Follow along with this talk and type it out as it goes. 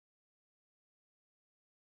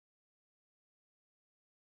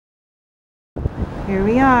Here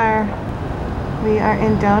we are. We are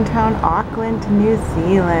in downtown Auckland, New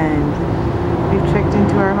Zealand. We've checked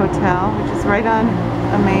into our hotel, which is right on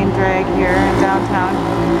a main drag here in downtown.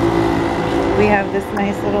 We have this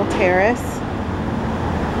nice little terrace,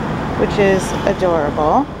 which is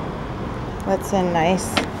adorable. Lets in nice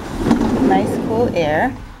cool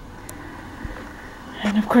air.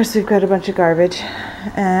 And of course we've got a bunch of garbage.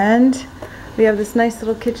 And we have this nice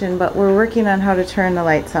little kitchen, but we're working on how to turn the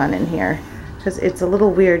lights on in here. Because it's a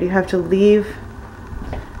little weird. You have to leave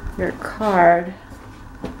your card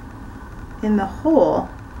in the hole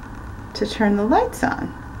to turn the lights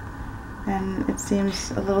on. And it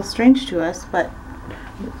seems a little strange to us, but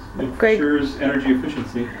it Greg, sure is energy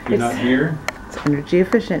efficiency. If you're not here, it's energy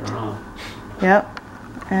efficient. Yep.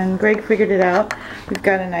 And Greg figured it out. We've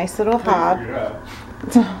got a nice little hob.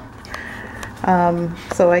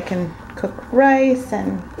 So I can cook rice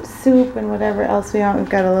and soup and whatever else we want. We've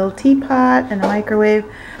got a little teapot and a microwave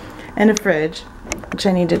and a fridge, which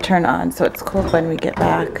I need to turn on so it's cold when we get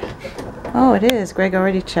back. Oh, it is. Greg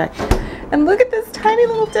already checked. And look at this tiny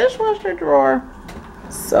little dishwasher drawer.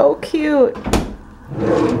 So cute.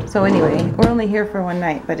 So anyway, we're only here for one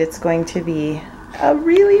night, but it's going to be a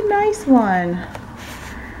really nice one.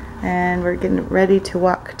 And we're getting ready to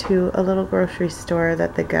walk to a little grocery store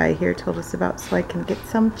that the guy here told us about so I can get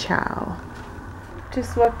some chow.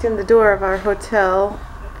 Just walked in the door of our hotel,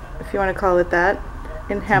 if you want to call it that,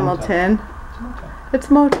 in Hamilton. It's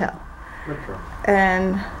a motel. Retro.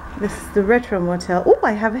 And this is the Retro Motel. Oh,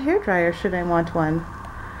 I have a hairdryer should I want one.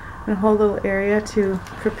 And a whole little area to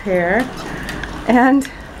prepare. And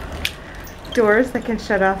doors that can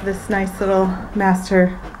shut off this nice little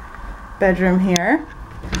master bedroom here.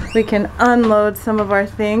 We can unload some of our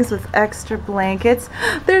things with extra blankets.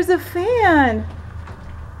 There's a fan!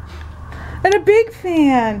 And a big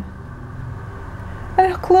fan!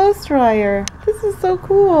 And a clothes dryer. This is so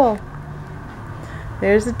cool.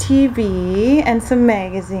 There's a TV and some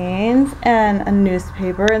magazines and a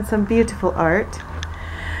newspaper and some beautiful art.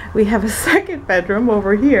 We have a second bedroom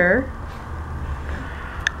over here,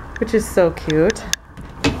 which is so cute.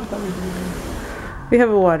 We have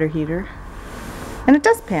a water heater and a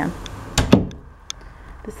dustpan.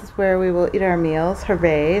 This is where we will eat our meals.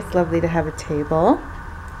 Hooray, it's lovely to have a table.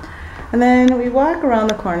 And then we walk around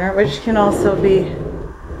the corner, which can also be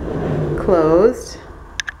closed.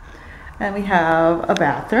 And we have a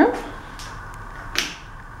bathroom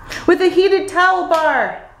with a heated towel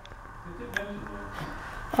bar.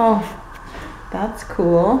 Oh, that's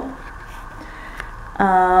cool.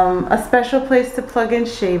 A special place to plug in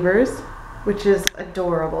shavers, which is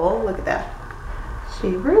adorable. Look at that.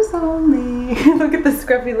 Shavers only. Look at the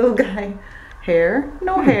scruffy little guy. Hair?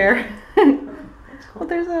 No hair. Well,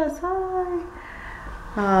 there's us. Hi.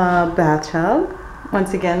 Bathtub.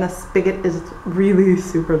 Once again, the spigot is really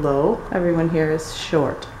super low. Everyone here is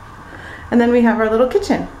short. And then we have our little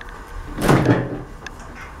kitchen.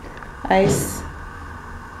 Ice.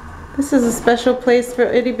 This is a special place for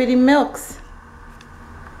itty bitty milks.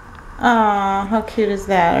 Aw, how cute is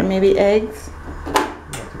that? Or maybe eggs? You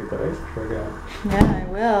have to get that ice tray out. Yeah, I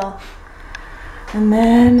will. And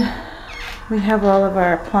then we have all of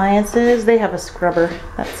our appliances. They have a scrubber.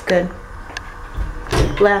 That's good.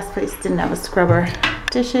 Last place didn't have a scrubber.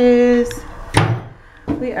 Dishes.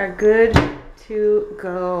 We are good to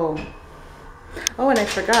go. Oh, and I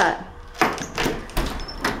forgot.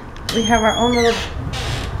 We have our own little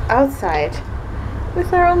outside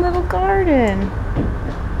with our own little garden.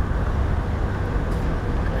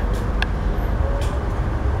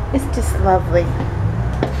 It's just lovely.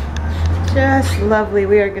 Just lovely.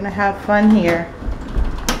 We are going to have fun here.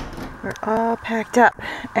 We're all packed up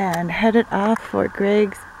and headed off for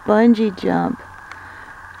Greg's bungee jump.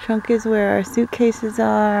 Trunk is where our suitcases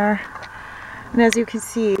are. And as you can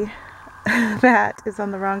see, that is on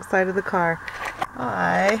the wrong side of the car.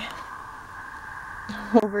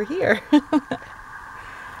 Over here.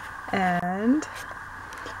 And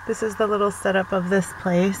this is the little setup of this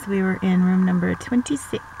place. We were in room number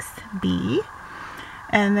 26B.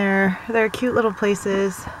 And they're cute little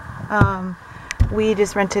places. We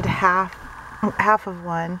just rented half of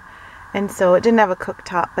one, and so it didn't have a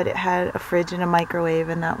cooktop, but it had a fridge and a microwave,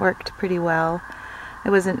 and that worked pretty well. I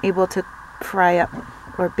wasn't able to fry up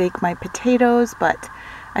or bake my potatoes, but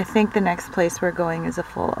I think the next place we're going is a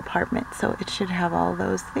full apartment, so it should have all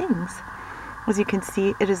those things. As you can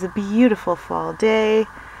see, it is a beautiful fall day.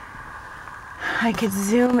 I could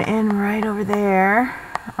zoom in right over there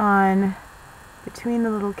on between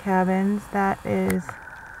the little cabins. That is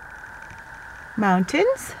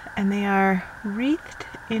mountains, and they are wreathed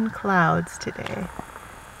in clouds today.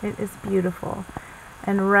 It is beautiful.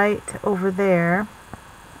 And right over there,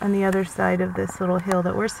 on the other side of this little hill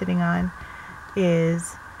that we're sitting on,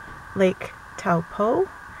 is Lake Taupo,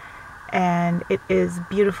 and it is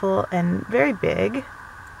beautiful and very big.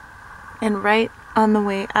 And right on the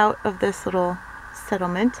way out of this little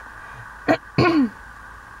settlement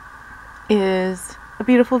is a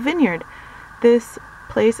beautiful vineyard. This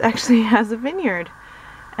place actually has a vineyard,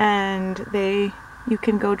 and you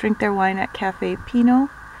can go drink their wine at Cafe Pinot,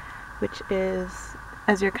 which is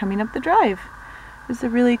as you're coming up the drive. It's a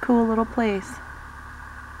really cool little place,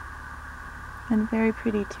 and very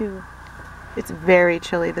pretty too. It's very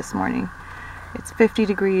chilly this morning. It's 50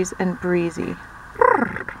 degrees and breezy.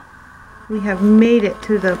 We have made it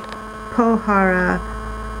to the Pohara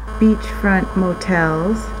beachfront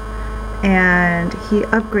motels, and he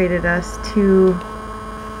upgraded us to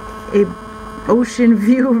a ocean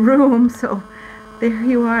view room, so there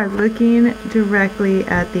you are, looking directly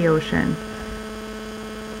at the ocean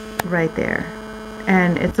right there.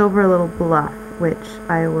 And it's over a little bluff, which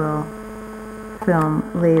I will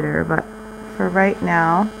film later, but for right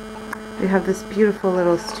now we have this beautiful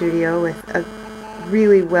little studio with a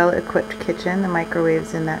really well-equipped kitchen. The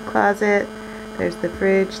microwave's in that closet, there's the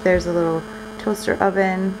fridge, there's a little toaster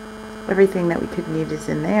oven, everything that we could need is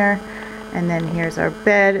in there. And then here's our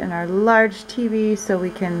bed and our large TV, so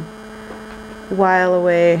we can while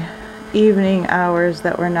away evening hours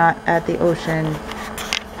that we're not at the ocean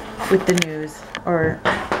with the news or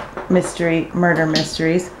murder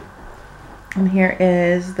mysteries. And here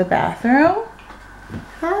is the bathroom.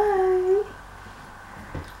 Hi.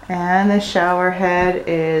 And the shower head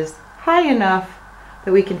is high enough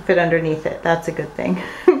that we can fit underneath it. That's a good thing.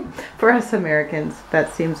 For us Americans,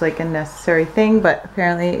 that seems like a necessary thing, but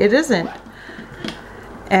apparently it isn't.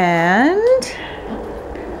 And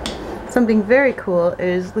something very cool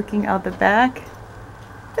is looking out the back.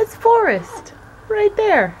 It's forest right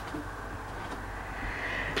there.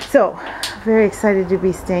 So, very excited to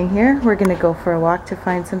be staying here. We're gonna go for a walk to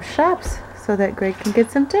find some shops so that Greg can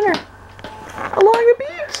get some dinner along the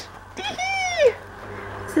beach. Tee-hee!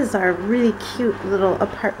 This is our really cute little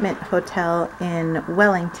apartment hotel in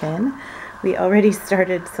Wellington. We already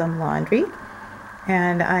started some laundry,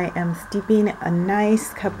 and I am steeping a nice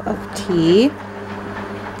cup of tea,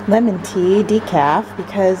 lemon tea, decaf,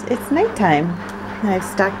 because it's nighttime. And I've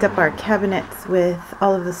stocked up our cabinets with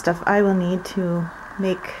all of the stuff I will need to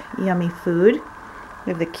make yummy food.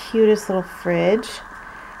 We have the cutest little fridge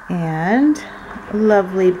and a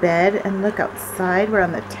lovely bed, and look outside, we're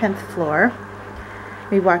on the 10th floor.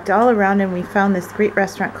 We walked all around and we found this great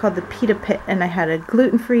restaurant called the Pita Pit, and I had a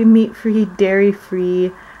gluten-free, meat-free,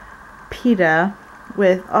 dairy-free pita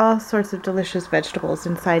with all sorts of delicious vegetables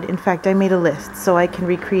inside. In fact, I made a list so I can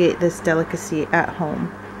recreate this delicacy at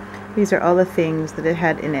home. These are all the things that it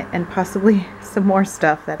had in it, and possibly some more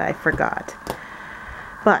stuff that I forgot.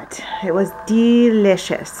 But it was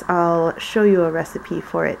delicious. I'll show you a recipe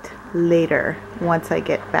for it later once I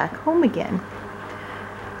get back home again.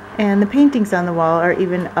 And the paintings on the wall are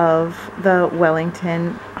even of the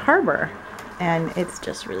Wellington Harbor, and it's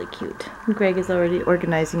just really cute. Greg is already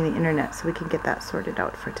organizing the internet so we can get that sorted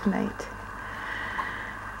out for tonight.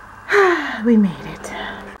 We made it.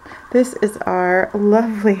 This is our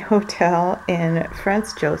lovely hotel in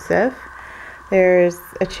Franz Joseph. There's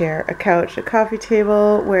a chair, a couch, a coffee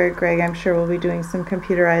table where Greg, I'm sure, will be doing some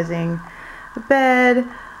computerizing. A bed.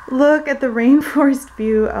 Look at the rainforest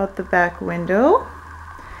view out the back window.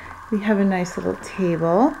 We have a nice little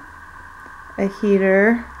table, a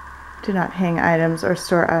heater. Do not hang items or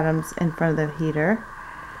store items in front of the heater.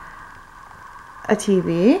 A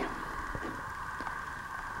TV.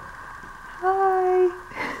 Hi.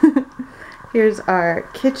 Here's our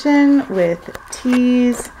kitchen with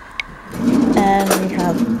teas. And we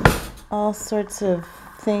have all sorts of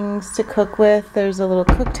things to cook with. There's a little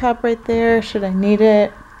cooktop right there, should I need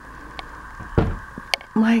it.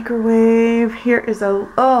 Microwave. Here is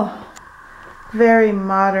a, very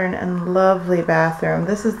modern and lovely bathroom.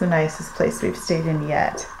 This is the nicest place we've stayed in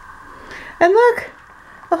yet. And look,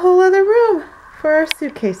 a whole other room for our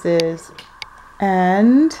suitcases.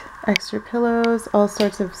 And extra pillows, all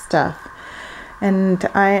sorts of stuff. And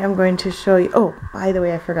I am going to show you, oh, by the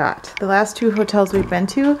way, I forgot. The last two hotels we've been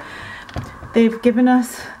to, they've given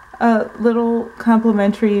us a little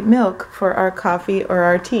complimentary milk for our coffee or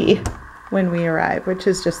our tea when we arrive, which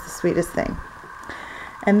is just the sweetest thing.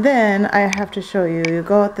 And then I have to show you, you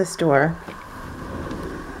go out this door.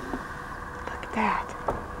 Look at that.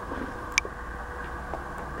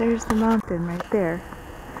 There's the mountain right there.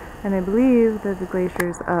 And I believe that the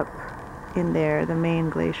glacier's up in there, the main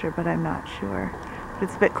glacier, but I'm not sure.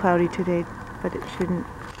 It's a bit cloudy today, but it shouldn't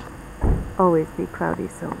always be cloudy,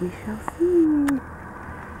 so we shall see.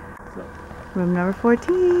 Room number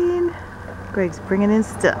 14. Greg's bringing in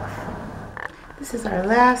stuff. This is our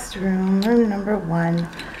last room, room number 1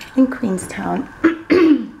 in Queenstown.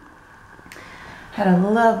 Had a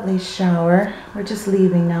lovely shower. We're just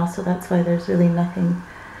leaving now, so that's why there's really nothing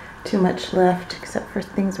too much left except for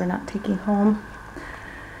things we're not taking home.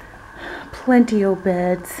 Plenty of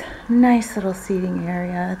beds, nice little seating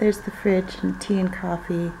area. There's the fridge and tea and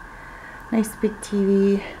coffee. Nice big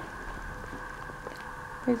TV.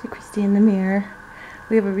 There's Christy in the mirror.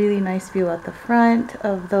 We have a really nice view out the front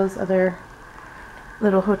of those other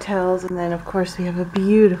little hotels, and then of course we have a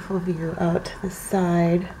beautiful view out the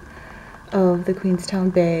side of the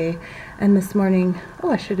Queenstown Bay. And this morning,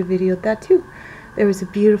 oh, I should have videoed that too. There was a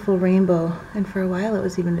beautiful rainbow, and for a while it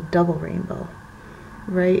was even a double rainbow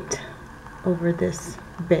right over this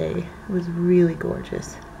bay. It was really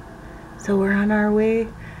gorgeous. So we're on our way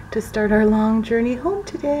to start our long journey home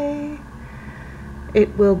today.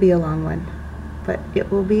 It will be a long one, but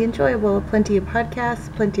it will be enjoyable. Plenty of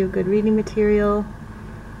podcasts, plenty of good reading material,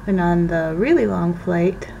 and on the really long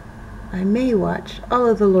flight, I may watch all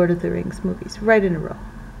of the Lord of the Rings movies right in a row,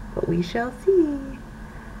 but we shall see.